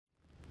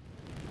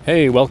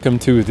Hey, welcome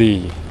to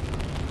the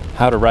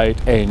How to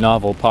Write a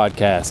Novel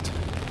podcast.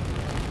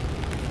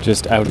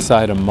 Just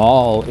outside a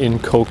mall in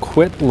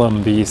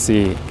Coquitlam,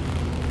 BC.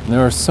 There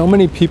are so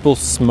many people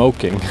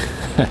smoking.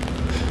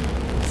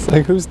 It's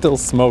like, who still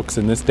smokes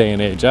in this day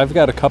and age? I've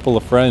got a couple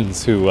of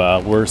friends who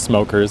were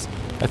smokers.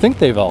 I think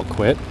they've all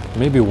quit.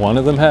 Maybe one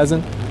of them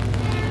hasn't.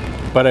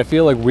 But I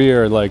feel like we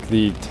are like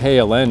the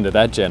tail end of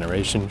that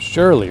generation.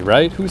 Surely,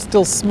 right? Who's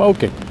still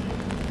smoking?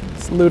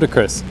 It's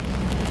ludicrous.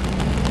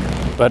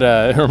 But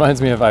it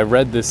reminds me of, I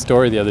read this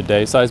story the other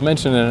day. So I was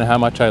mentioning how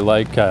much I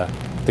like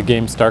the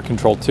game Star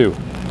Control 2.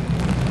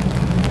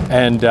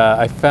 And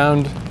I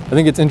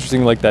think it's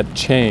interesting, like that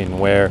chain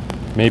where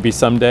maybe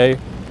someday,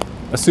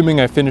 assuming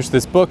I finish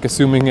this book,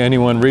 assuming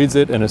anyone reads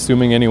it, and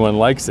assuming anyone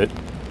likes it,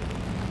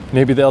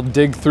 maybe they'll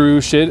dig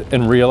through shit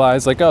and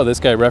realize like, oh, this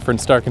guy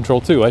referenced Star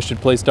Control 2. I should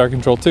play Star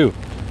Control 2.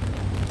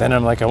 Then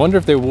I'm like, I wonder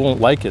if they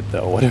won't like it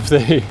though. What if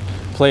they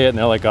play it and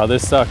they're like, oh,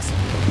 this sucks?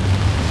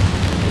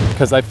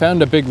 Because I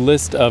found a big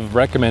list of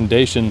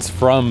recommendations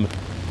from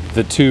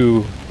the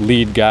two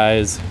lead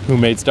guys who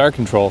made Star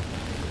Control,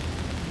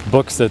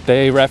 books that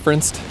they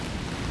referenced,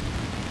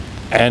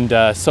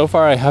 and so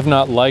far I have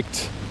not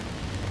liked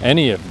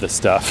any of the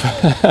stuff.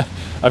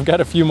 I've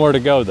got a few more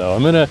to go though.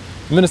 I'm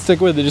gonna stick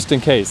with it just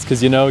in case,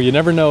 because you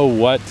never know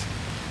what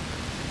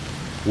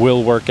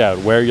will work out,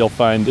 where you'll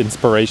find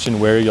inspiration,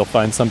 where you'll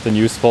find something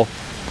useful.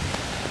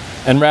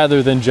 And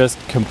rather than just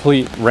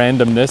complete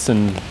randomness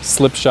and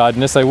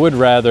slipshodness, I would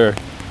rather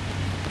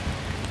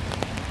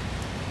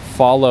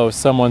follow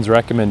someone's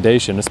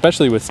recommendation,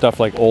 especially with stuff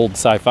like old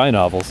sci-fi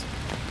novels.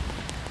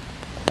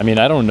 I mean,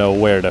 I don't know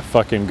where to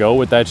fucking go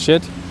with that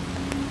shit.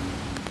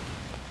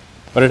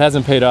 But it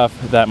hasn't paid off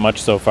that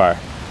much so far.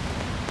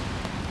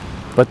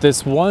 But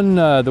this one,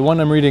 the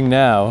one I'm reading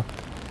now,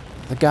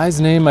 the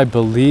guy's name, I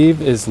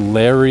believe, is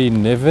Larry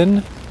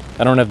Niven.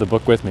 I don't have the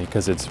book with me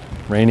because it's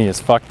rainy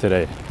as fuck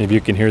today. Maybe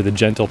you can hear the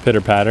gentle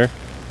pitter-patter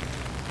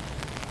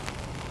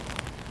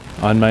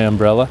on my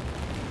umbrella.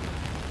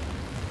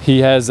 He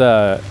has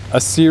a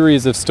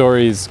series of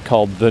stories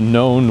called The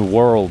Known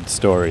World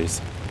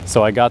Stories.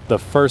 So I got the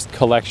first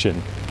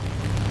collection.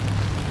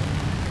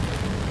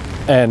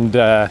 And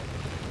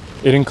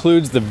it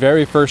includes the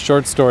very first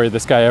short story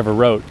this guy ever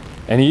wrote.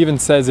 And he even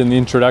says in the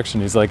introduction,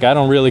 he's like, I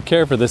don't really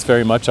care for this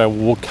very much. I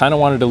kind of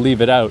wanted to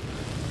leave it out.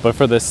 But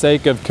for the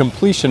sake of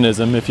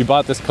completionism, if you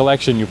bought this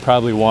collection, you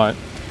probably want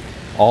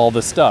all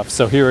the stuff.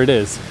 So here it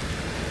is.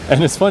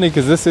 And it's funny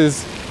because it's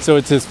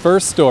his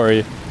first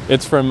story.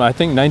 It's from, I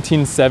think,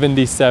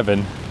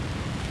 1977.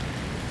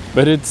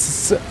 But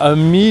it's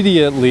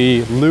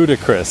immediately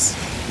ludicrous.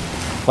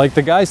 Like,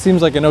 the guy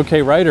seems like an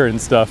okay writer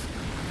and stuff.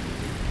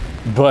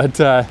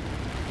 But a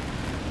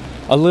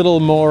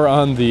little more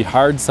on the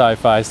hard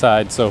sci-fi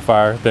side so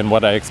far than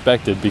what I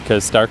expected,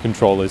 because Star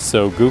Control is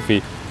so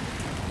goofy.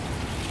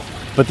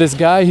 But this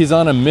guy, he's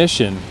on a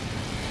mission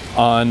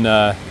on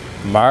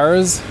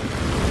Mars,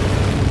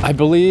 I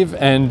believe,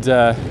 and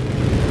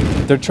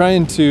they're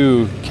trying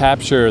to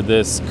capture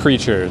this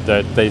creature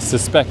that they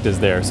suspect is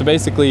there. So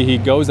basically, he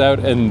goes out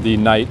in the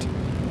night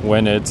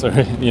when it's,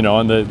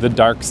 on the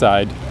dark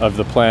side of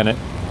the planet,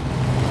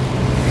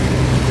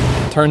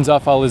 turns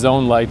off all his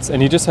own lights,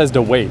 and he just has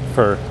to wait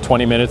for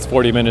 20 minutes,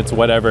 40 minutes,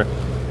 whatever,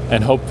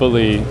 and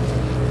hopefully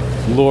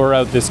lure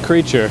out this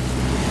creature.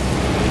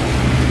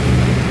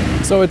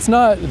 So it's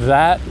not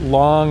that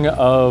long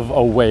of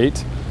a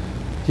wait.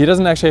 He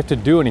doesn't actually have to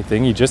do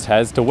anything. He just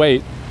has to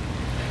wait.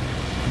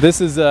 This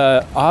is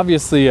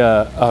obviously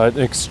an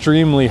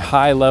extremely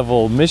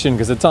high-level mission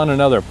because it's on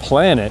another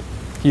planet.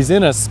 He's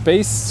in a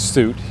space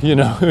suit,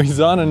 he's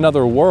on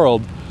another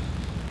world.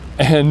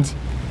 And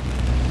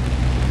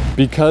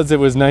because it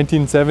was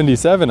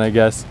 1977, I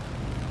guess,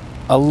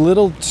 a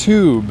little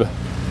tube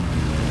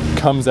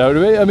comes out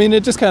of it. I mean,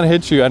 it just kind of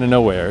hits you out of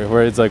nowhere,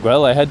 where it's like,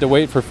 well, I had to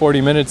wait for 40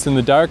 minutes in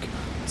the dark,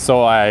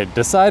 so I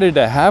decided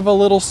to have a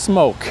little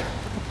smoke.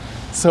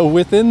 So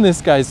within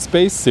this guy's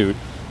spacesuit,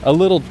 a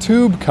little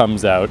tube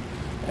comes out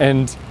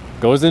and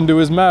goes into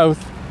his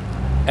mouth,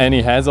 and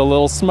he has a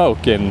little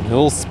smoke, and a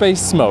little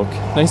space smoke.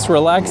 Nice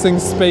relaxing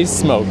space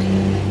smoke.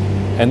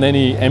 And then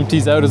he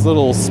empties out his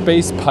little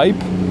space pipe,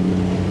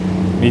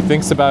 and he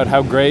thinks about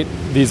how great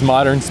these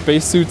modern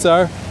spacesuits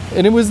are.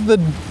 And it was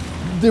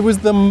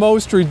the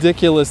most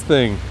ridiculous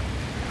thing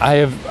I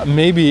have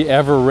maybe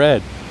ever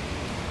read.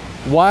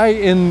 Why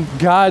in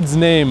God's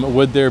name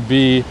would there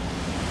be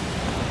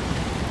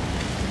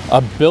a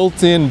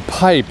built-in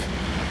pipe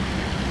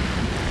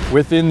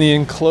within the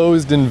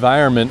enclosed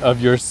environment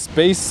of your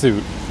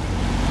spacesuit?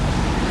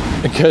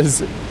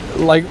 Because,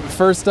 like,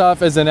 first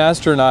off, as an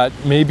astronaut,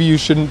 maybe you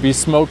shouldn't be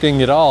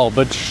smoking at all,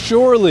 but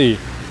surely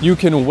you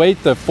can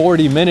wait the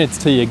 40 minutes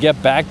till you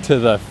get back to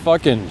the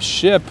fucking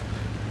ship,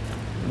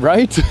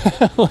 right?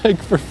 Like,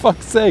 for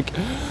fuck's sake.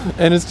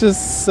 And it's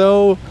just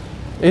so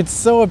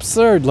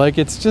absurd. Like,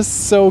 it's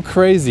just so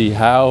crazy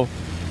how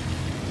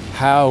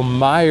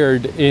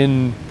mired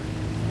in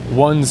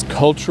one's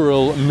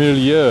cultural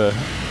milieu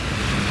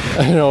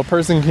a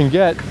person can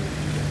get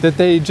that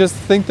they just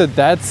think that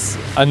that's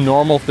a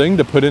normal thing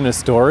to put in a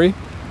story.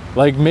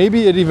 Like,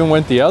 maybe it even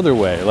went the other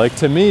way. Like,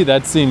 to me,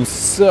 that seems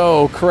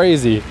so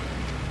crazy.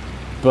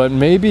 But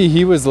maybe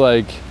he was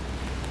like,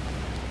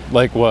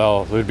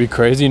 well, it would be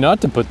crazy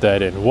not to put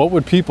that in. What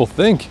would people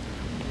think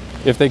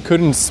if they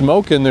couldn't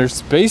smoke in their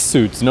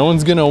spacesuits? No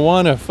one's gonna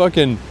want to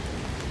fucking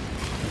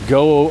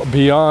go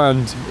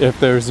beyond if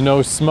there's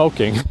no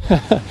smoking.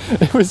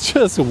 It was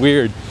just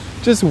weird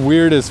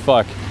as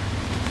fuck.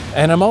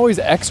 And I'm always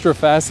extra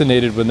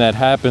fascinated when that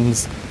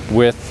happens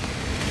with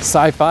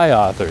sci-fi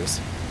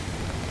authors.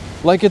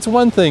 Like, it's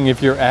one thing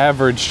if your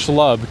average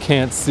schlub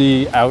can't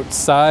see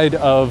outside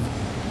of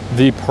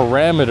the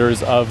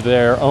parameters of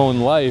their own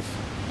life,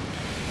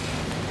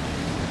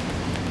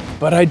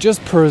 but I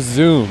just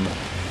presume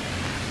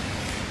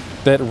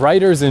that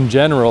writers in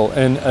general,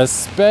 and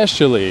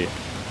especially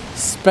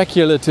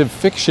speculative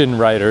fiction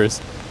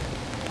writers,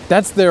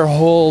 that's their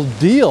whole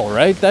deal,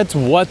 right? That's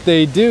what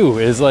they do,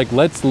 is like,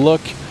 let's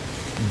look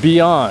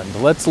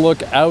beyond, let's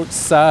look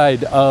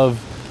outside of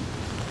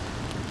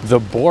the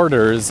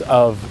borders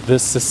of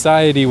this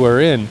society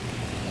we're in,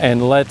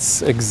 and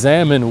let's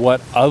examine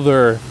what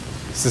other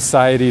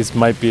societies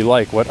might be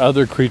like, what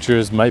other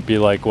creatures might be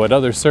like, what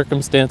other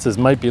circumstances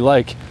might be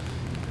like.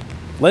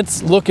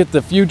 Let's look at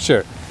the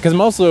future.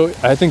 Because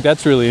I think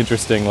that's really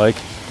interesting, like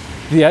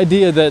the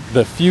idea that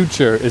the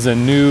future is a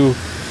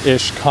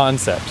new-ish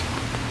concept.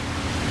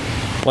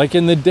 Like,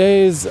 in the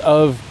days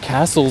of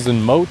castles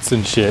and moats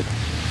and shit,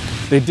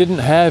 they didn't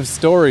have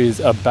stories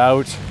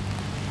about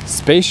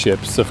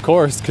spaceships, of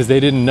course, because they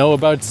didn't know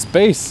about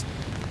space.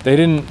 They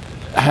didn't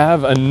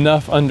have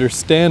enough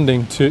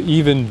understanding to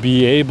even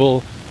be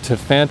able to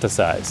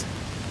fantasize.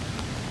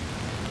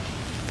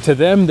 To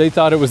them, they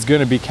thought it was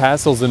going to be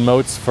castles and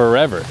moats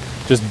forever.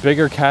 Just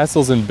bigger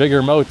castles and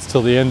bigger moats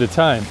till the end of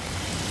time.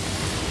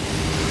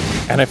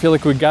 And I feel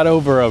like we got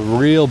over a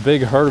real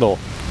big hurdle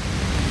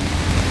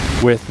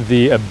with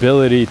the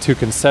ability to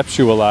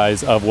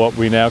conceptualize of what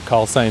we now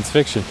call science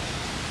fiction.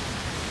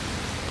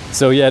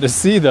 So yeah, to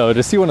see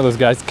one of those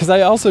guys, because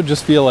I also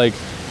just feel like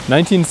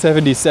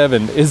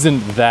 1977 isn't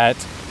that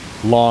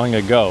long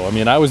ago. I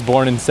mean, I was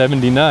born in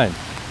 79.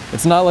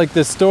 It's not like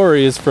this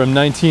story is from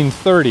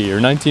 1930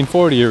 or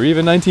 1940 or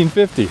even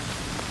 1950.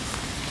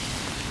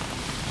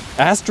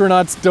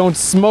 Astronauts don't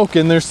smoke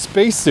in their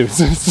spacesuits.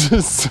 It's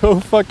just so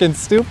fucking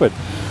stupid.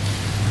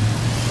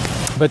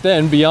 But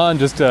then beyond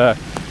just an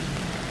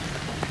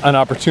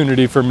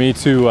opportunity for me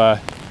to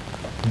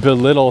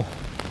belittle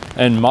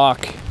and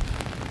mock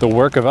the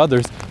work of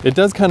others, it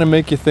does kind of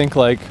make you think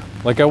like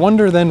I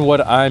wonder then what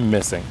I'm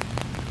missing.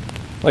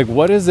 Like,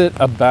 what is it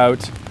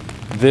about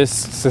this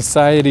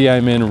society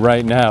I'm in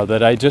right now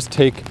that I just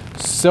take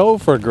so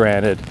for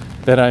granted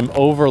that I'm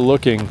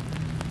overlooking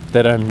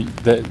that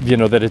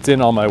it's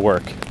in all my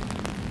work?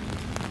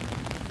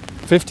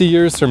 50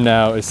 years from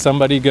now, is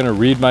somebody gonna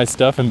read my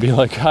stuff and be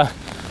like,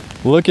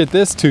 look at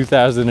this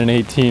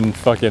 2018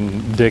 fucking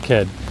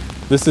dickhead.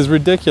 This is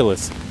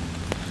ridiculous.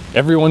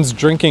 Everyone's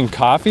drinking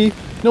coffee?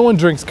 No one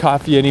drinks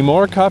coffee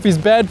anymore. Coffee's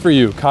bad for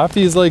you.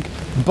 Coffee is like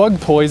bug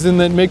poison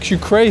that makes you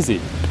crazy.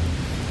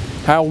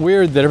 How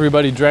weird that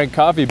everybody drank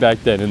coffee back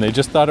then, and they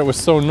just thought it was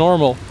so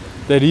normal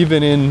that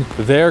even in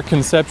their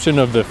conception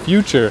of the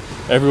future,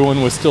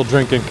 everyone was still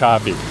drinking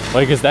coffee.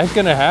 Like, is that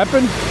gonna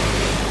happen?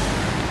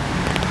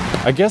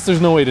 I guess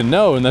there's no way to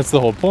know, and that's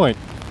the whole point.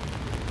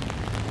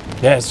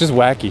 Yeah, it's just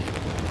wacky.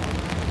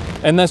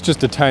 And that's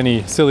just a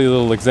tiny, silly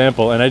little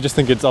example, and I just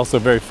think it's also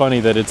very funny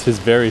that it's his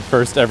very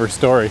first ever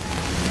story.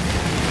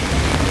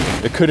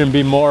 It couldn't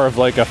be more of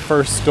like a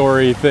first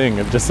story thing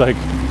of just like,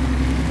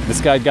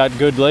 this guy got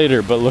good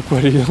later, but look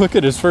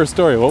at his first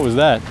story. What was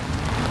that?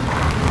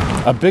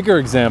 A bigger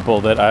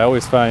example that I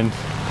always find,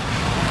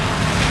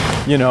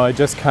 I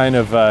just kind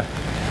of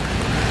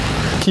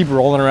keep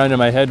rolling around in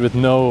my head with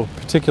no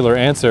particular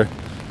answer,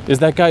 is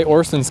that guy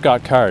Orson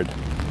Scott Card.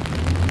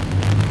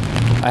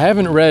 I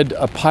haven't read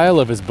a pile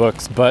of his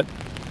books, but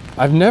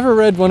I've never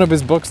read one of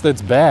his books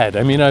that's bad.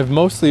 I mean, I've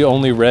mostly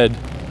only read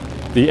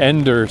the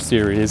Ender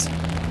series,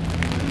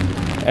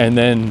 and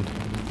then,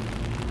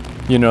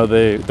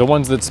 the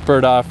ones that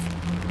spurred off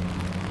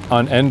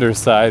on Ender's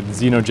side,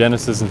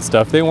 Xenogenesis and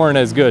stuff, they weren't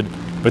as good.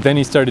 But then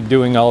he started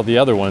doing all the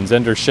other ones,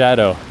 Ender's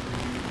Shadow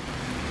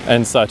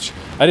and such.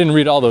 I didn't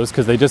read all those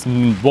because they just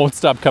won't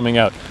stop coming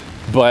out.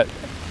 But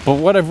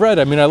what I've read,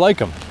 I mean, I like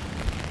them.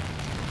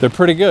 They're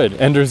pretty good.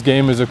 Ender's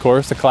Game is, of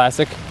course, a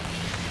classic.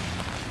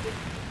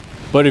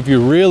 But if you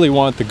really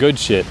want the good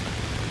shit,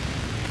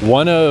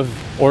 one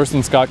of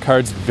Orson Scott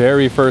Card's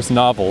very first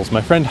novels,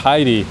 my friend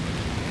Heidi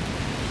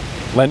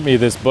lent me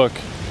this book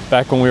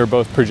back when we were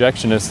both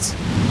projectionists.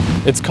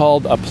 It's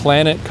called A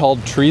Planet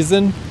Called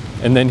Treason,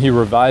 and then he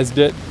revised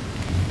it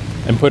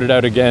and put it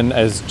out again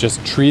as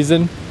just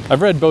Treason.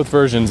 I've read both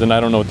versions and I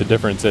don't know what the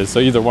difference is, so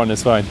either one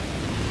is fine.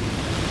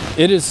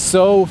 It is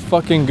so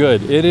fucking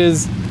good. It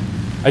is,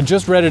 I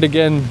just read it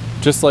again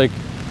just like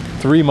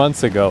 3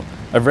 months ago.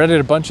 I've read it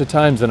a bunch of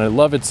times and I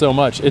love it so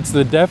much. It's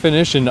the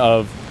definition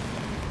of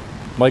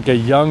like a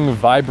young,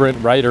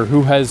 vibrant writer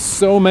who has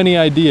so many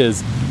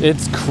ideas.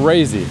 It's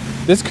crazy.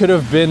 This could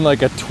have been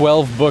like a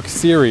 12-book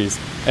series,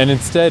 and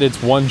instead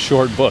it's one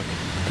short book,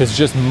 because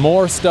just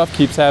more stuff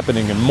keeps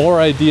happening and more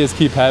ideas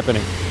keep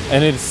happening,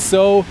 and it's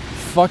so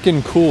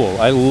fucking cool.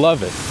 I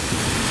love it.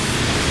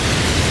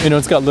 You know,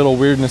 it's got little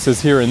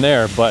weirdnesses here and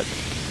there, but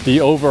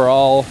the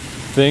overall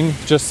thing,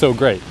 just so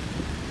great.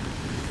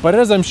 But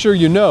as I'm sure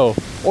you know,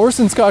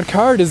 Orson Scott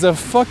Card is a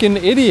fucking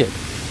idiot.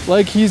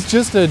 Like, he's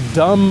just a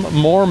dumb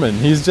Mormon.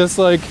 He's just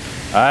like,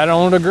 I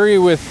don't agree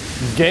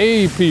with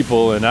gay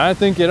people, and I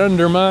think it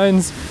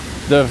undermines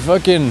the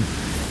fucking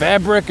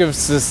fabric of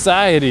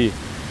society,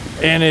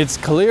 and it's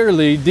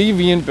clearly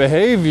deviant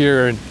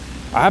behavior, and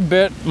I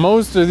bet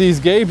most of these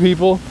gay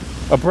people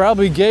are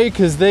probably gay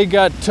because they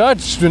got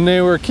touched when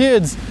they were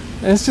kids.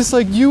 And it's just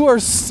like, you are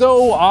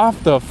so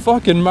off the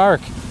fucking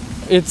mark.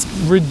 It's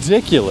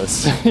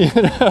ridiculous, you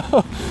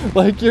know?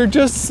 Like, you're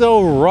just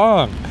so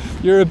wrong.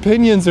 Your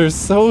opinions are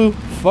so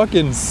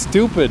fucking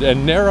stupid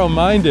and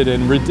narrow-minded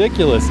and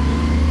ridiculous,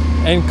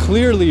 and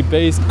clearly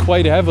based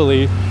quite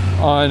heavily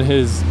on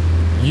his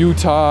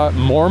Utah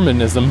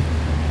Mormonism.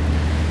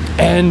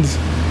 And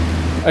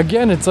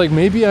again, it's like,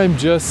 maybe I'm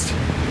just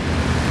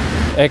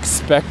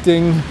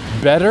expecting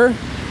better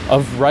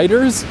of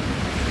writers.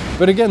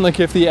 But again, like,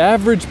 if the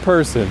average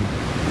person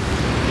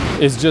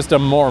is just a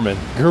Mormon,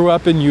 grew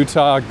up in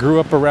Utah, grew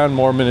up around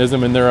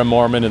Mormonism, and they're a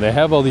Mormon, and they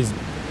have all these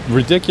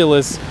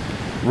ridiculous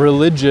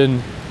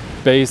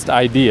religion-based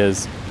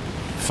ideas,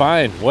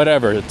 fine,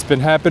 whatever. It's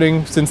been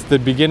happening since the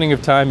beginning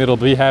of time. It'll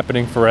be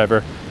happening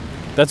forever.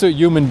 That's what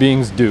human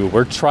beings do.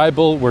 We're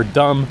tribal, we're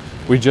dumb,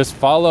 we just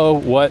follow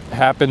what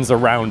happens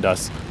around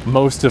us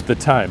most of the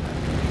time.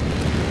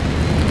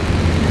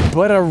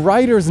 But a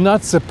writer's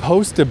not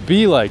supposed to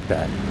be like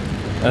that.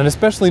 And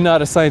especially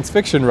not a science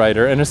fiction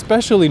writer, and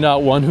especially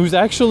not one who's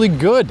actually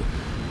good.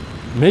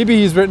 Maybe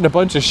he's written a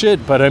bunch of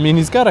shit, but I mean,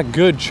 he's got a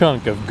good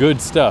chunk of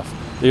good stuff.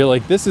 You're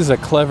like, this is a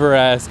clever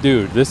ass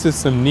dude. This is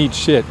some neat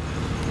shit.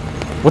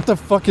 What the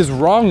fuck is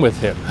wrong with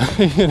him?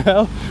 You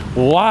know?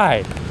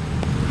 Why?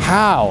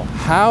 How?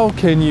 How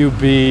can you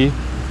be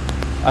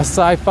a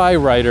sci-fi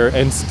writer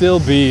and still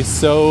be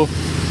so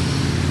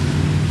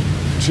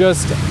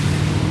just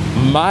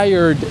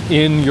mired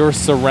in your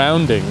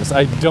surroundings?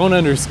 I don't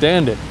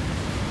understand it.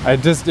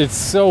 It's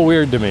so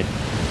weird to me.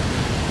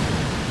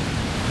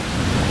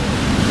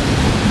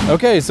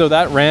 Okay, so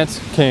that rant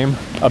came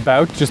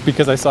about just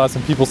because I saw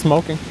some people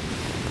smoking.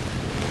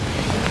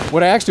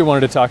 What I actually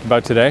wanted to talk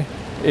about today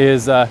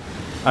is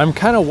I'm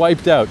kind of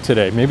wiped out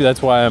today. Maybe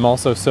that's why I'm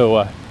also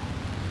so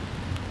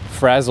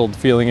frazzled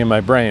feeling in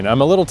my brain.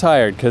 I'm a little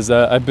tired because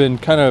I've been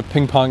kind of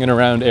ping-ponging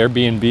around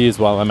Airbnbs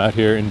while I'm out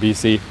here in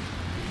BC.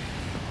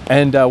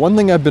 And one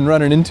thing I've been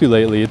running into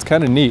lately, it's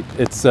kind of neat.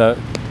 It's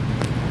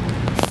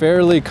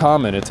fairly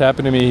common. It's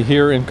happened to me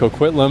here in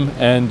Coquitlam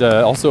and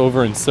also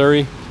over in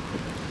Surrey,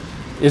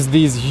 is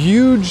these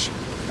huge,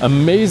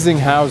 amazing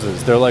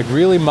houses. They're like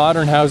really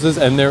modern houses,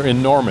 and they're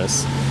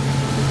enormous.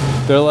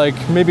 They're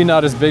like maybe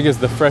not as big as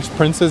the Fresh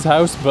Prince's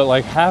house, but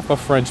like half a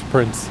French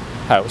Prince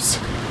house.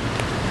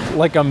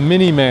 Like a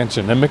mini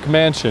mansion, a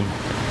McMansion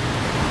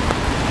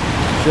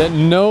that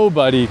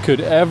nobody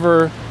could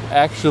ever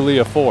actually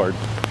afford.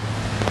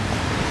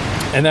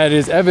 And that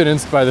is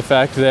evidenced by the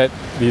fact that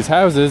these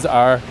houses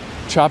are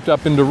chopped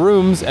up into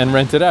rooms and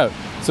rented out.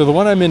 So the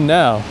one I'm in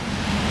now,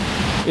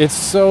 it's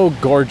so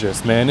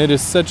gorgeous, man. It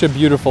is such a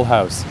beautiful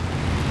house.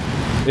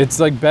 It's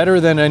like better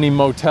than any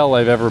motel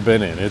I've ever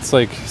been in. It's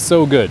like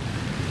so good.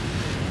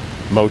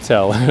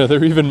 Motel. Are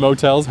there even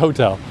motels?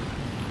 Hotel.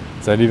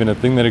 Is that even a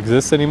thing that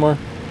exists anymore?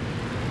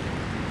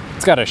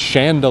 It's got a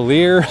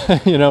chandelier,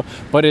 you know,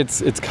 but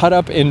it's cut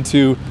up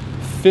into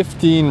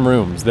 15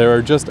 rooms. There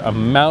are just a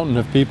mountain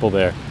of people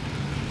there.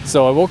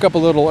 So I woke up a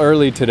little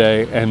early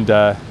today and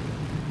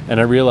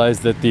I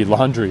realized that the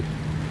laundry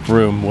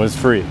room was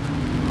free.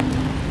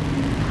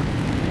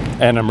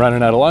 And I'm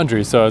running out of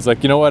laundry, so I was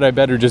like, you know what, I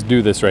better just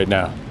do this right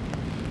now.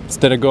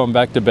 Instead of going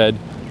back to bed,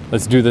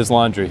 let's do this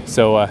laundry.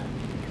 So I'm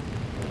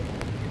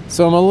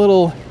a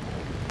little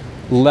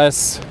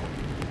less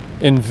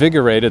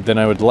invigorated than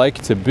I would like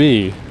to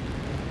be.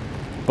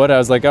 But I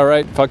was like, all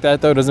right, fuck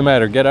that though, doesn't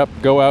matter. Get up,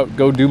 go out,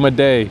 go do my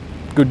day,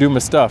 go do my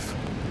stuff.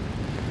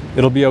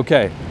 It'll be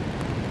okay.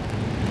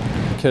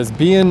 Because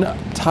being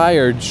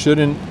tired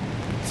shouldn't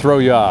throw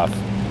you off.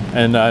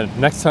 And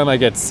next time I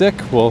get sick,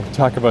 we'll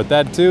talk about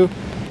that too.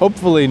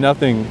 Hopefully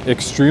nothing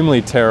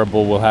extremely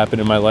terrible will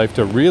happen in my life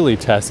to really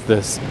test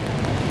this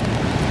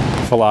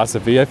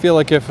philosophy. I feel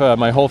like if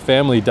my whole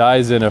family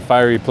dies in a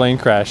fiery plane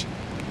crash,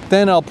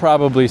 then I'll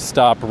probably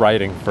stop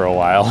writing for a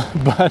while.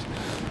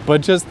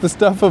 But just the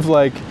stuff of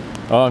like,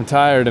 oh, I'm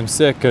tired, I'm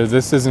sick, because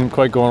this isn't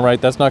quite going right,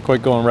 that's not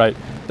quite going right.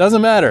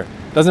 Doesn't matter.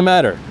 Doesn't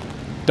matter.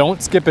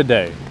 Don't skip a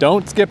day.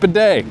 Don't skip a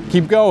day.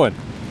 Keep going.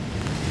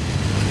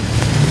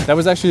 That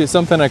was actually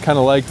something I kind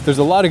of liked. There's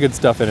a lot of good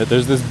stuff in it.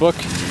 There's this book.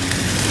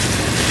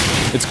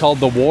 It's called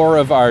The War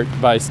of Art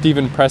by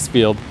Steven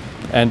Pressfield.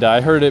 And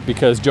I heard it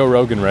because Joe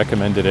Rogan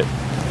recommended it.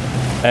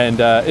 And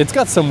it's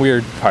got some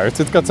weird parts.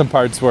 It's got some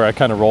parts where I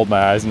kind of rolled my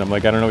eyes and I'm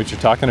like, I don't know what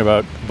you're talking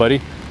about,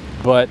 buddy.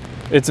 But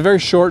it's a very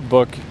short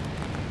book,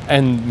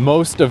 and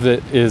most of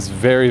it is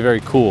very,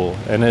 very cool.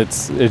 And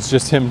it's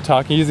just him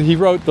talking. He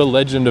wrote The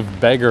Legend of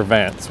Bagger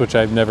Vance, which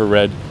I've never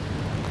read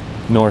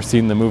nor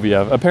seen the movie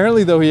of.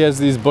 Apparently, though, he has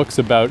these books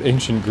about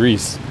ancient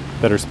Greece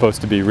that are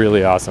supposed to be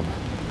really awesome,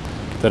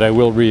 that I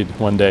will read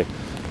one day.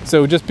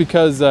 So just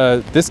because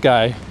this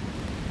guy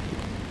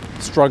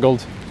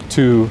struggled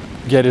to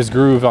get his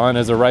groove on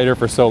as a writer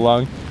for so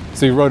long,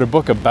 so he wrote a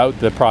book about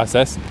the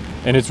process,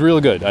 and it's real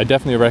good. I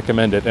definitely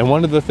recommend it. And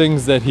one of the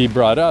things that he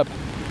brought up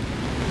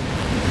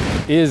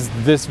is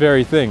this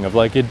very thing of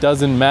like, it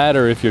doesn't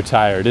matter if you're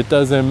tired, it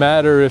doesn't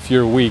matter if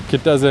you're weak,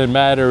 it doesn't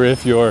matter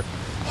if you're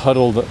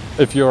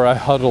a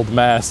huddled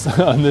mass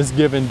on this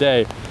given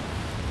day.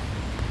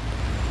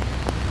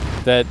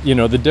 That, you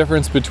know, the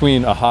difference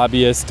between a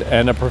hobbyist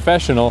and a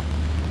professional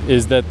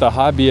is that the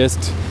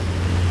hobbyist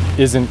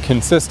isn't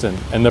consistent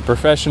and the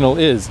professional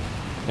is.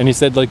 And he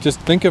said, like,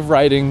 just think of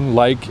writing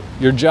like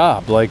your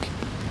job. Like,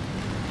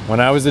 when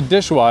I was a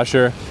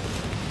dishwasher,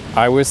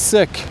 I was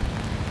sick.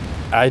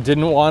 I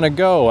didn't want to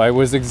go. I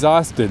was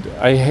exhausted.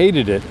 I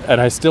hated it.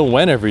 And I still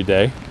went every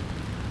day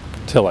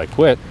till I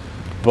quit.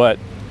 But,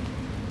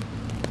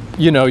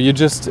 you know,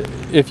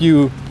 if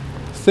you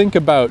think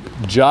about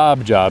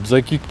jobs,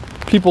 like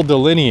people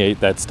delineate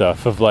that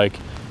stuff of like,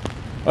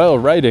 well,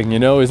 writing, you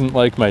know, isn't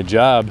like my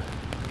job.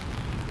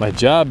 My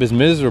job is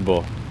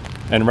miserable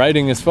and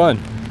writing is fun.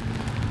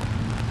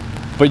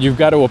 But you've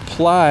got to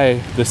apply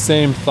the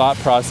same thought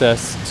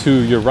process to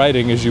your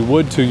writing as you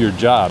would to your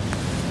job.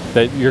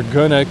 That you're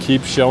gonna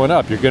keep showing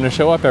up. You're gonna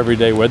show up every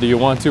day whether you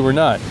want to or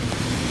not.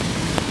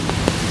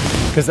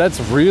 Because that's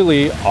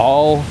really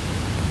all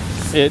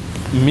it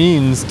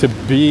means to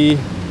be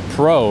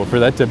pro, for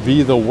that to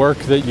be the work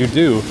that you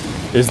do,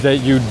 is that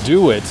you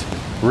do it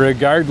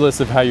regardless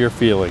of how you're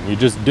feeling. You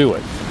just do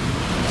it.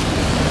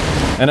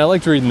 And I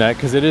liked reading that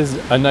because it is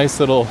a nice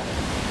little,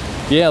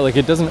 like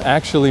it doesn't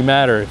actually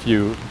matter if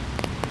you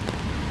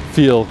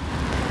feel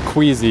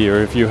queasy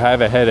or if you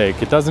have a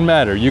headache. It doesn't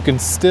matter. You can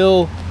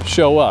still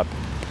show up.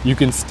 You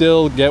can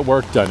still get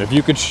work done. If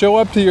you could show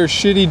up to your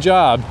shitty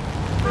job,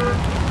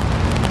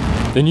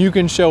 then you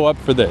can show up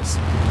for this.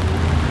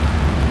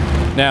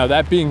 Now,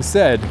 that being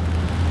said,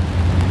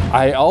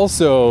 I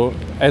also,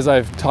 as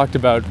I've talked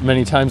about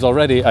many times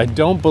already, I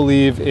don't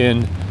believe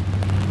in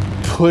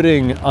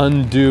putting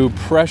undue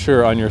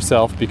pressure on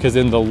yourself, because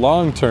in the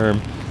long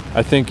term,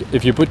 I think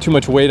if you put too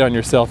much weight on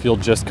yourself, you'll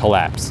just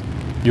collapse.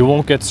 You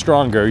won't get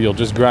stronger, you'll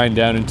just grind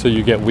down until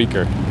you get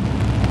weaker.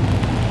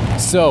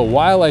 So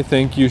while I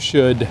think you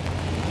should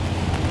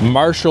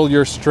marshal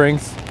your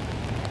strength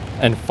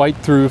and fight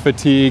through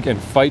fatigue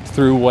and fight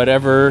through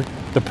whatever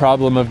the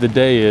problem of the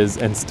day is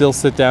and still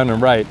sit down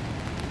and write,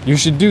 you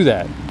should do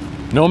that.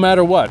 No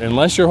matter what,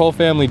 unless your whole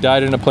family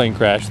died in a plane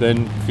crash,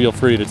 then feel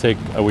free to take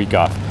a week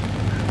off.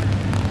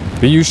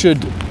 But you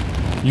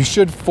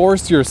should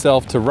force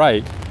yourself to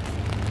write.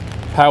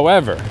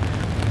 However,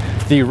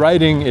 the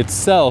writing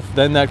itself,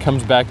 then that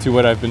comes back to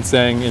what I've been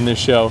saying in this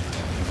show,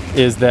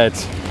 is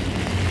that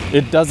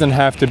it doesn't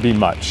have to be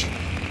much.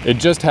 It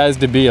just has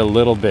to be a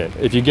little bit.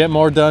 If you get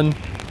more done,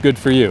 good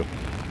for you.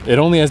 It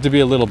only has to be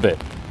a little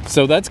bit.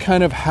 So that's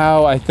kind of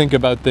how I think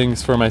about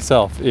things for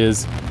myself,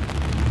 is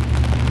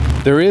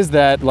there is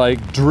that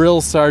like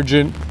drill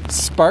sergeant,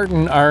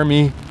 Spartan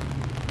army,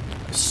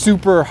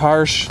 super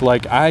harsh,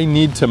 like I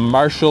need to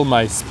marshal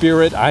my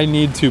spirit, I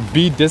need to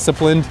be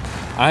disciplined,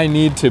 I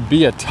need to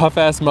be a tough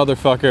ass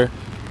motherfucker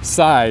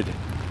side.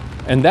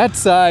 And that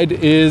side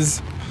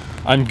is,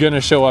 I'm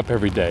gonna show up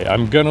every day,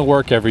 I'm gonna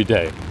work every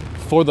day.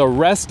 For the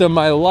rest of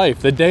my life,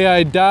 the day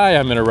I die,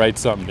 I'm gonna write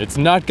something. It's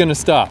not gonna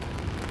stop.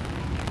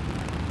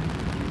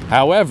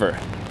 However,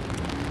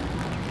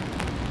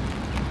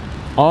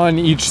 on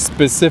each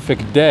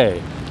specific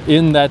day,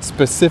 in that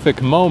specific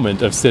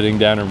moment of sitting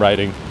down and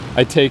writing,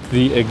 I take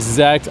the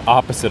exact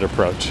opposite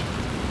approach.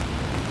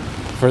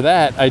 For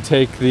that, I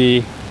take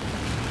the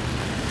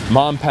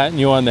mom patting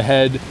you on the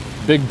head,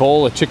 big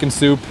bowl of chicken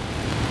soup,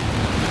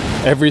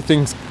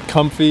 everything's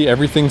comfy,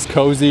 everything's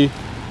cozy,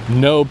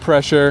 no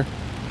pressure,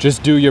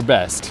 just do your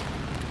best.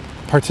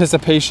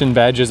 Participation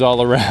badges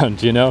all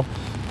around, you know?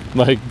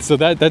 Like, so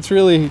that's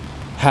really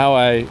how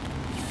I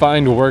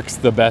find works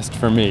the best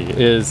for me,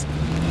 is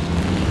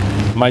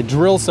my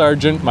drill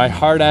sergeant, my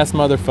hard-ass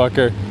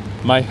motherfucker,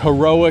 my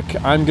heroic,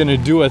 I'm gonna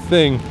do a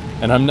thing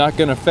and I'm not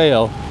gonna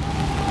fail,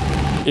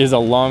 is a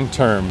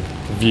long-term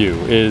view,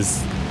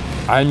 is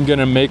I'm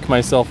gonna make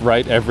myself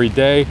write every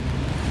day,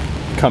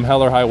 come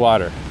hell or high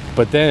water.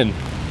 But then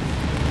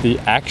the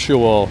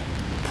actual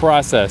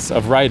process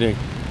of writing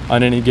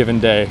on any given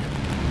day,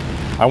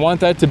 I want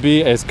that to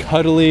be as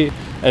cuddly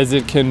as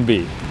it can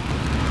be.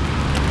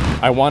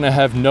 I want to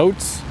have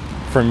notes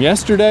from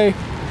yesterday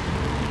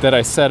that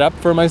I set up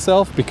for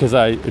myself, because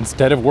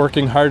instead of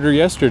working harder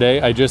yesterday,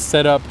 I just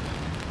set up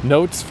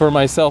notes for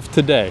myself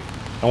today.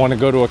 I want to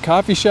go to a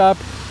coffee shop.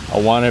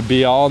 I want to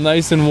be all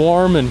nice and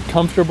warm and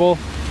comfortable.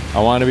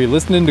 I want to be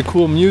listening to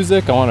cool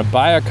music. I want to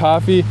buy a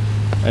coffee.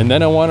 and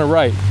then I want to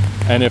write.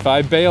 And if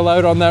I bail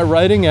out on that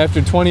writing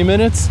after 20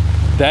 minutes,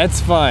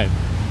 that's fine.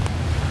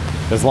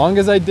 As long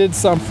as I did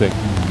something.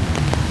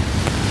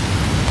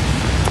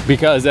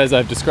 Because as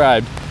I've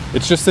described,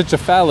 it's just such a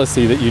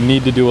fallacy that you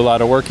need to do a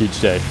lot of work each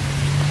day.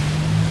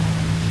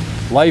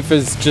 Life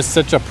is just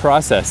such a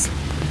process.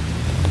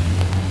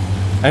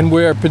 And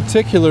we're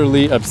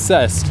particularly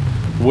obsessed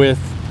with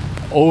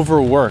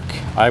overwork,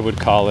 I would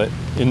call it,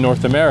 in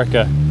North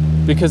America.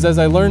 Because as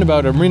I learn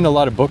about, I'm reading a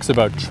lot of books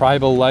about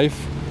tribal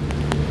life,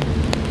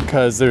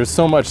 because there's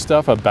so much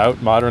stuff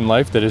about modern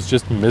life that is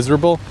just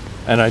miserable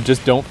and I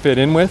just don't fit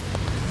in with,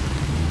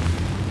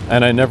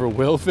 and I never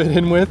will fit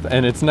in with.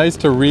 And it's nice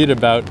to read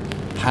about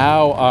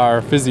how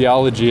our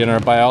physiology and our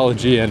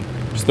biology and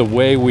just the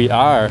way we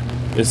are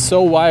is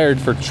so wired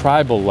for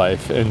tribal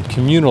life and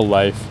communal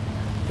life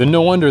that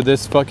no wonder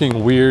this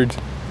fucking weird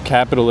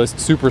capitalist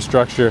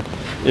superstructure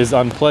is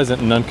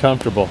unpleasant and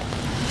uncomfortable.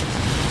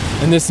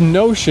 And this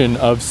notion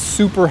of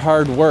super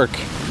hard work,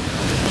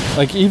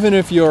 like even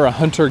if you're a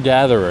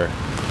hunter-gatherer,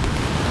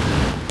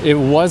 it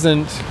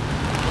wasn't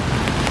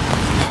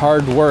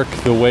hard work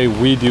the way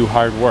we do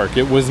hard work.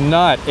 It was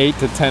not 8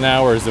 to 10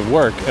 hours of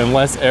work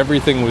unless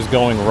everything was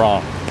going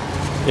wrong.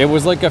 It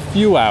was like a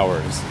few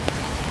hours.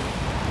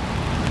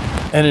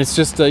 And it's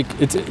just like,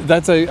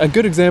 that's a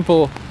good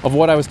example of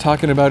what I was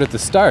talking about at the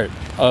start,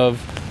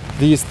 of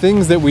these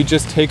things that we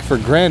just take for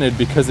granted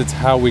because it's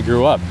how we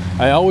grew up.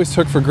 I always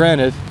took for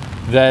granted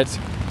that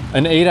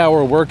an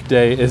 8-hour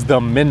workday is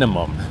the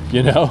minimum,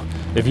 you know?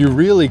 If you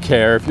really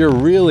care, if you're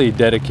really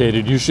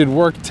dedicated, you should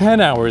work 10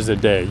 hours a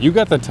day. You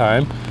got the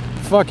time.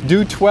 Fuck,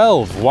 do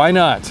 12. Why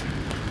not?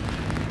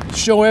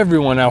 Show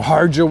everyone how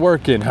hard you're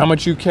working, how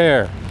much you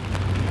care.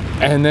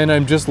 And then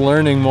I'm just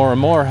learning more and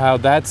more how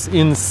that's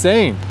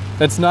insane.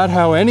 That's not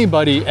how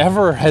anybody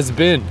ever has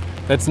been.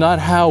 That's not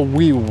how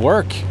we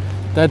work.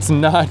 That's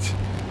not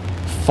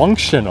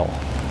functional.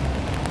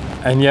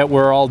 And yet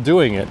we're all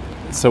doing it.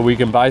 So we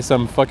can buy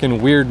some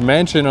fucking weird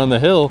mansion on the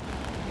hill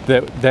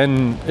that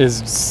then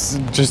is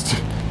just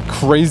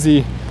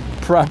crazy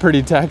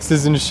property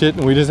taxes and shit,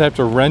 and we just have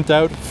to rent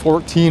out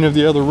 14 of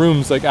the other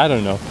rooms. Like, I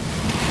don't know.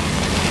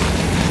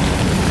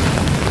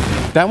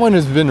 That one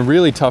has been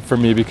really tough for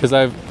me because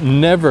I've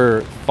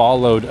never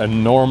followed a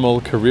normal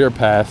career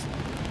path,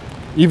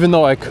 even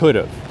though I could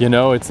have. You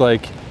know, it's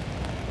like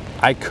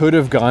I could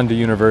have gone to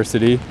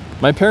university.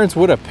 My parents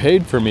would have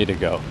paid for me to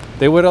go.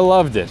 They would have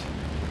loved it.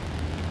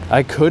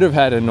 I could have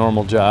had a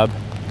normal job.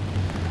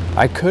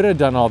 I could have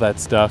done all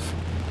that stuff,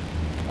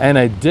 and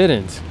I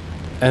didn't.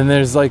 And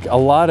there's like a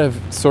lot of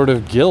sort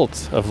of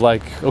guilt of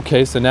like,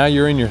 okay, so now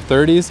you're in your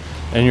 30s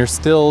and you're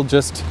still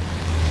just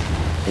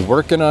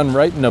working on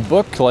writing a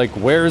book. Like,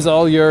 where's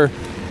all your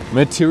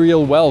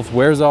material wealth?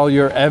 Where's all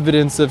your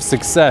evidence of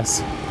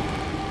success?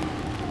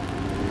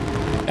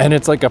 And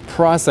it's like a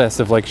process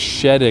of like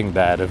shedding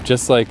that, of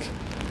just like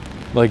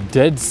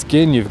dead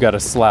skin you've got to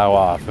slough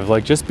off. Of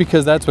like, just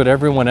because that's what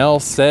everyone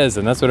else says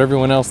and that's what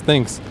everyone else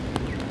thinks,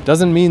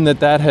 doesn't mean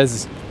that that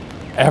has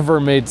ever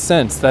made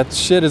sense. That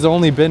shit has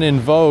only been in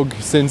vogue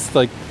since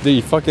like the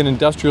fucking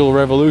Industrial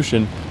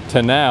Revolution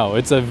to now.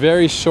 It's a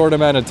very short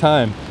amount of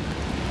time.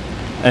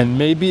 And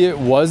maybe it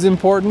was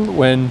important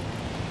when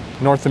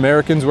North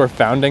Americans were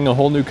founding a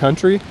whole new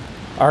country,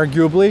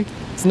 arguably.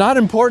 It's not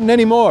important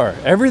anymore.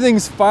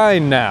 Everything's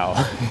fine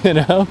now, you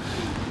know?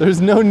 There's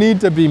no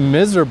need to be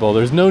miserable.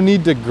 There's no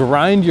need to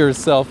grind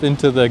yourself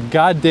into the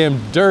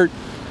goddamn dirt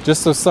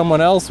just so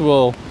someone else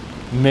will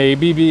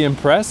maybe be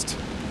impressed.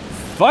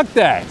 Fuck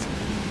that.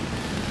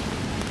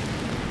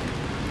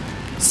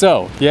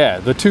 So, yeah,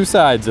 the two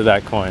sides of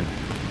that coin.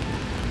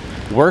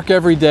 Work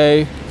every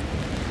day,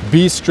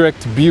 be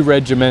strict, be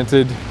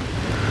regimented,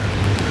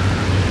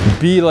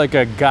 be like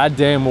a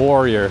goddamn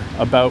warrior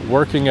about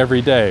working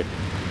every day.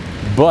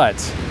 But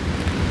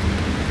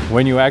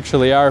when you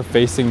actually are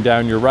facing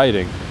down your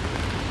writing,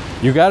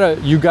 you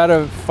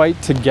gotta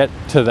fight to get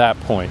to that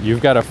point.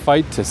 You've got to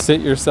fight to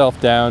sit yourself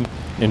down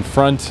in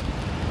front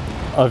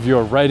of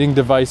your writing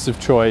device of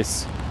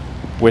choice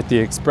with the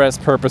express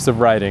purpose of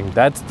writing.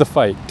 That's the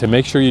fight, to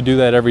make sure you do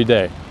that every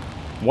day.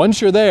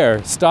 Once you're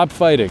there, stop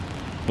fighting.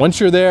 Once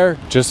you're there,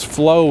 just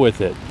flow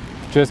with it.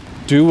 Just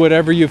do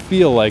whatever you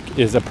feel like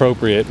is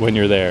appropriate when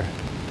you're there.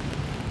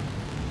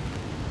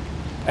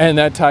 And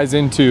that ties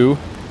into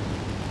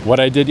what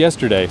I did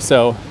yesterday.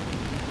 So,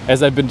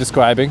 as I've been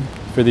describing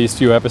for these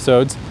few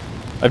episodes,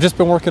 I've just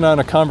been working on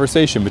a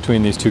conversation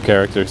between these two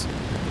characters.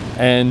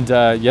 And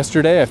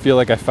yesterday, I feel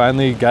like I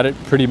finally got it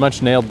pretty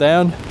much nailed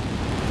down.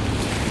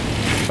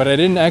 But I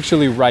didn't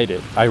actually write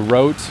it. I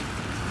wrote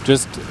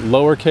just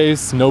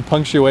lowercase, no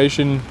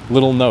punctuation,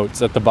 little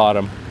notes at the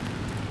bottom.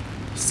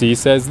 C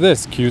says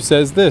this, Q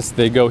says this,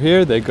 they go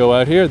here, they go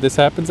out here, this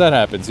happens, that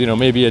happens. You know,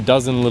 maybe a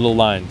dozen little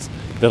lines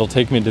that'll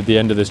take me to the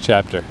end of this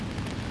chapter.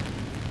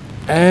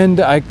 And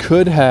I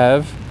could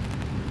have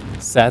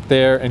sat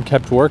there and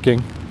kept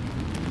working,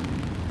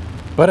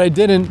 but I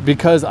didn't,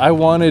 because I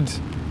wanted,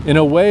 in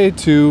a way,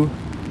 to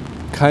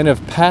kind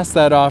of pass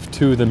that off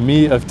to the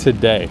me of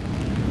today.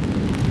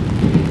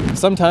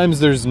 sometimes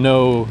there's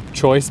no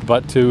choice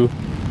but to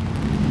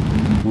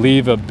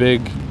leave a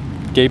big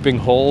gaping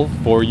hole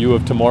for you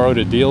of tomorrow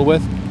to deal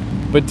with.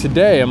 But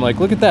today I'm like,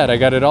 look at that, I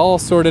got it all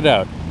sorted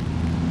out.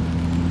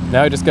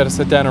 Now I just got to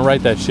sit down and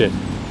write that shit.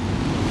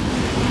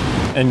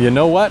 And you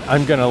know what?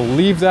 I'm going to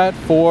leave that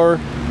for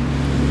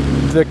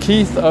the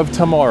Keith of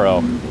tomorrow.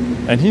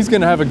 And he's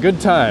going to have a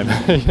good time.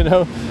 You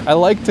know, I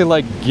like to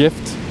like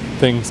gift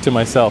things to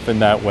myself in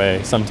that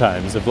way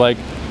sometimes. Of like,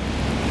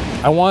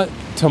 I want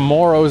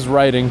tomorrow's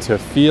writing to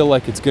feel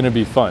like it's going to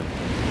be fun.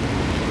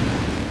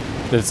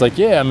 That it's like,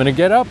 yeah, I'm going to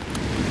get up.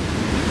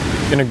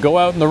 I'm going to go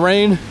out in the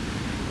rain.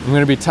 I'm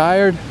going to be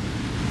tired.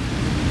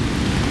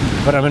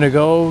 But I'm going to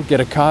go get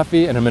a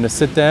coffee and I'm going to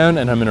sit down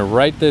and I'm going to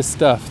write this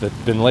stuff that's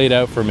been laid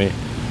out for me.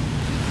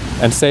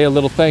 And say a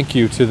little thank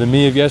you to the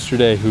me of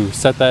yesterday who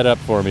set that up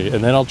for me.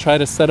 And then I'll try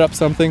to set up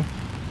something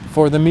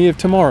for the me of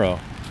tomorrow.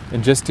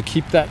 And just to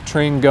keep that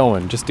train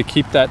going, just to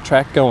keep that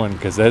track going.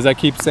 Because as I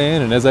keep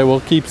saying, and as I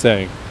will keep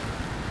saying,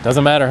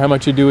 doesn't matter how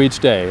much you do each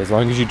day, as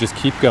long as you just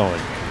keep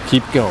going,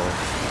 keep going,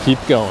 keep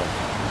going.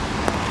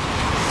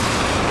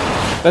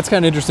 That's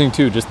kind of interesting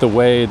too, just the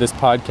way this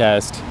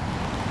podcast,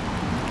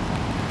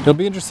 it'll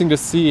be interesting to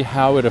see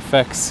how it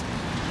affects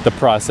the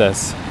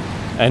process.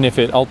 And if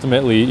it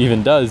ultimately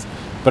even does.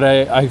 But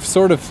I've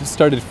sort of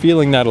started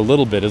feeling that a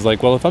little bit. Is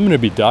like, well, if I'm going to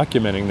be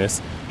documenting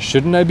this,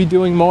 shouldn't I be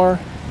doing more?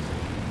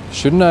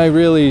 Shouldn't I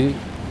really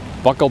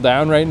buckle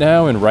down right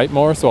now and write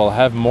more so I'll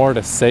have more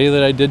to say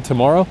that I did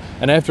tomorrow?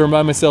 And I have to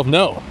remind myself,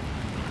 no,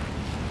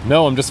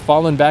 I'm just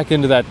falling back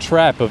into that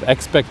trap of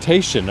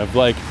expectation of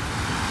like,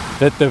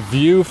 that the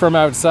view from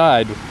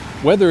outside,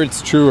 whether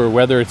it's true or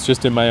whether it's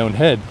just in my own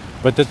head,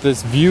 but that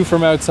this view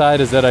from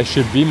outside is that I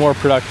should be more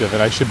productive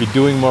and I should be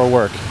doing more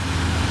work.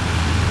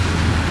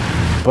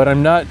 But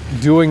I'm not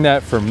doing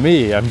that for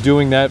me. I'm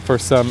doing that for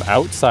some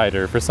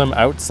outsider, for some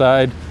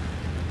outside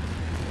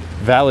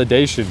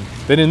validation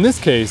that in this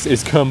case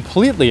is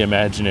completely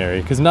imaginary.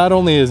 Because not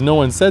only has no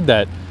one said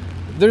that,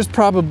 there's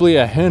probably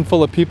a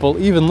handful of people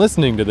even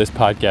listening to this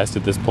podcast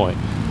at this point.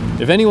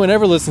 If anyone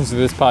ever listens to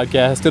this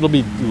podcast, it'll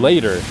be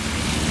later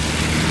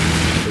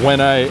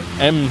when I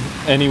am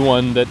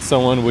anyone that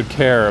someone would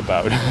care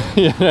about.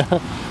 You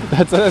know?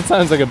 That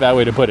sounds like a bad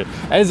way to put it.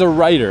 As a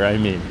writer, I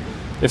mean.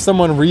 If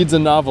someone reads a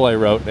novel I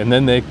wrote and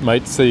then they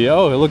might say,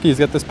 oh, look, he's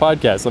got this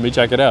podcast, let me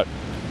check it out.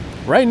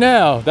 Right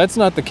now, that's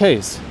not the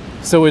case.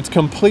 So it's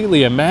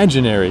completely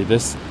imaginary,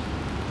 this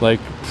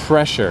like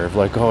pressure of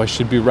like, oh, I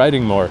should be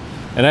writing more.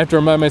 And I have to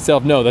remind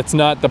myself, no, that's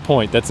not the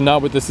point. That's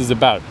not what this is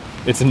about.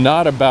 It's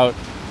not about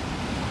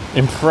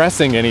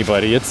impressing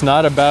anybody. It's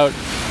not about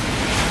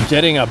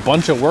getting a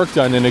bunch of work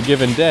done in a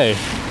given day.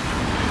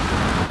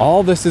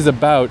 All this is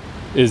about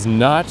is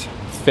not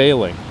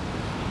failing,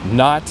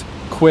 not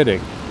quitting.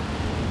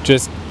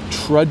 Just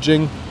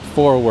trudging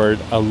forward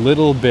a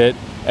little bit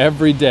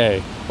every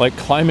day, like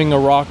climbing a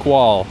rock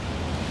wall,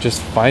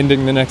 just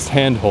finding the next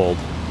handhold,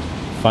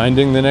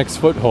 finding the next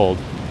foothold,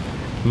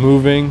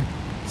 moving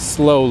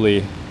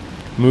slowly,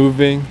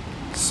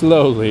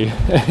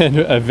 and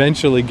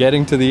eventually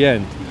getting to the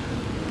end.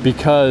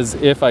 Because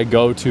if I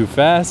go too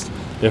fast,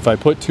 if I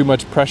put too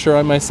much pressure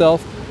on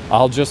myself,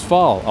 I'll just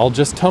fall, I'll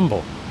just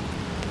tumble.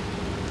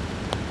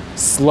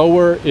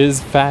 Slower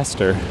is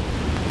faster.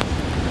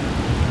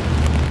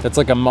 That's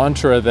like a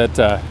mantra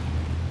that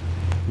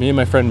me and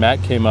my friend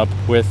Matt came up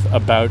with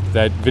about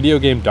that video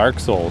game Dark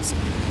Souls.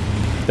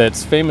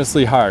 That's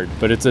famously hard,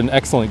 but it's an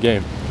excellent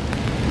game.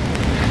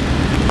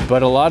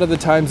 But a lot of the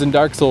times in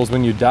Dark Souls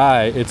when you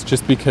die, it's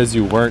just because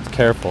you weren't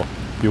careful.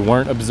 You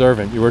weren't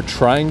observant. You were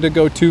trying to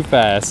go too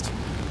fast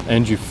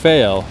and you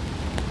fail.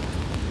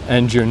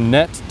 And your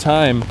net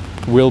time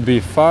will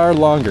be far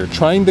longer.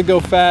 Trying to go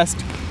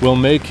fast will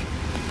make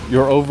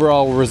your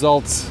overall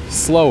results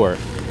slower.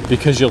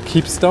 Because you'll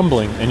keep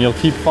stumbling and you'll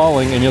keep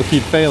falling and you'll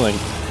keep failing.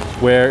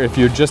 Where if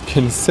you're just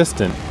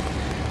consistent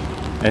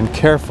and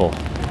careful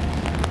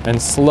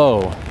and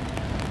slow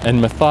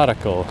and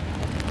methodical,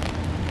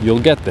 you'll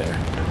get there.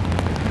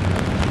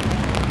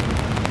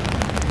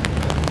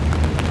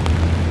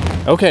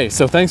 Okay,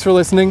 so thanks for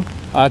listening.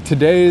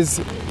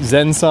 Today's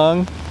Zen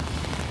song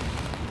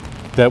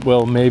that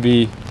will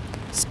maybe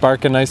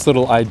spark a nice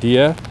little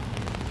idea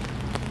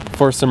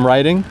for some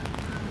writing,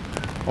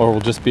 or will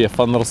just be a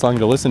fun little song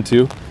to listen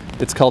to.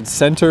 It's called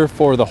Center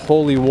for the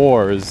Holy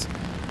Wars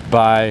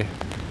by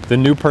the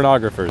New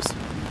Pornographers.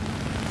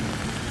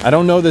 I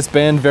don't know this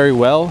band very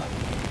well.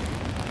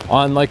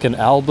 On like an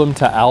album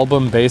to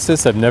album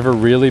basis, I've never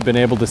really been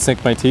able to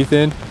sink my teeth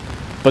in,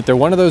 but they're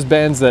one of those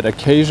bands that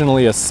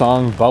occasionally a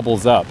song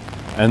bubbles up.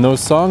 And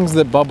those songs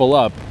that bubble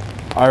up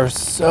are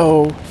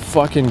so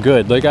fucking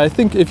good. Like I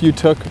think if you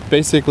took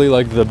basically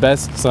like the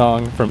best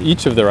song from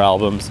each of their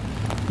albums,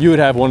 you would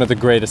have one of the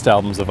greatest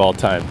albums of all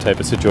time type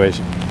of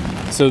situation.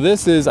 So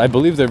this is, I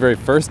believe, their very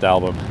first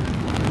album.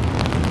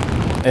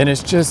 And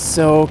it's just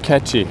so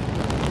catchy.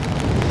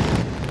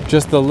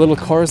 Just the little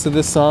chorus of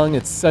this song,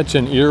 it's such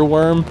an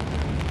earworm.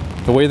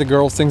 The way the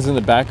girl sings in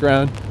the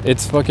background,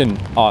 it's fucking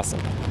awesome.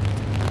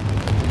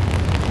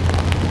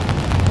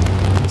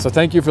 So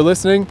thank you for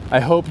listening. I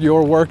hope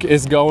your work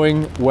is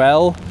going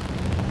well.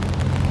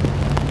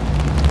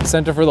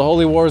 Center for the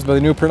Holy Wars by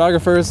the New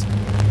Pornographers.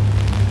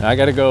 I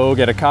gotta go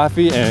get a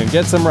coffee and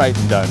get some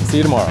writing done. See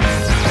you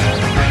tomorrow.